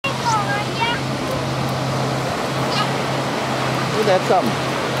that something?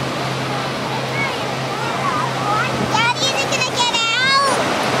 Daddy, is it gonna get out?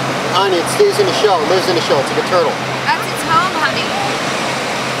 Honey, it stays in the shell. It lives in the shell. It's like a turtle. That's its home, honey.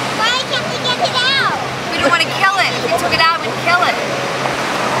 Why can't we get it out? We don't want to kill it. If we took it out, we'd kill it.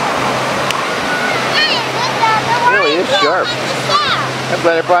 Really is sharp. I'm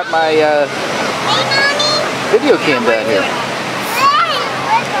glad I brought my Hey, Mommy? video cam down here.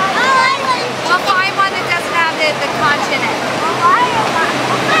 We'll find one that doesn't have the conch in it.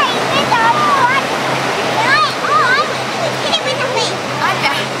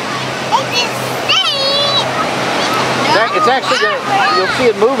 It's actually gonna, you'll see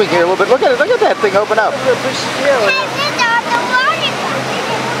it moving here a little bit. Look at it, look at that thing open up. Yeah, well,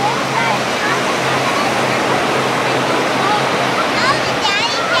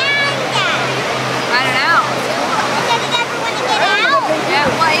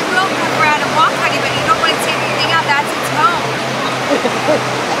 it will move around and walk, honey, but you don't want to take anything out. That's its home.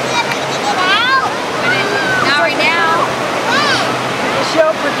 Not right now. The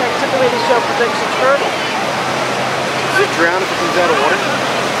shell protects it the way the shell protects the turtle. Does it drown if it comes out of water?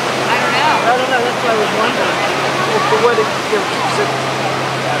 I don't know. I don't know, that's what I was wondering. If the way it keeps it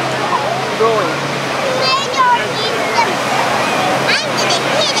going.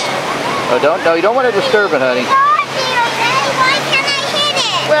 Oh, no, you don't want to disturb it, honey. Why can't I hit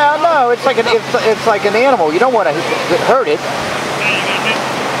it? Well, no, it's like an animal. You don't want to hurt it.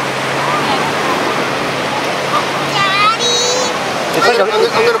 It's like I'm going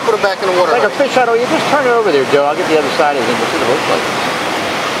to put it back in the water. Like a fish out of you. Just turn it over there, Joe. I'll get the other side of it. We'll see what it looks like.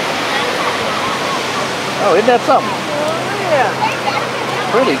 Oh, isn't that something? Yeah.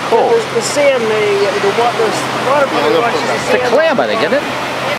 Pretty cool. The sand, the water. It's a clam, I think, isn't it?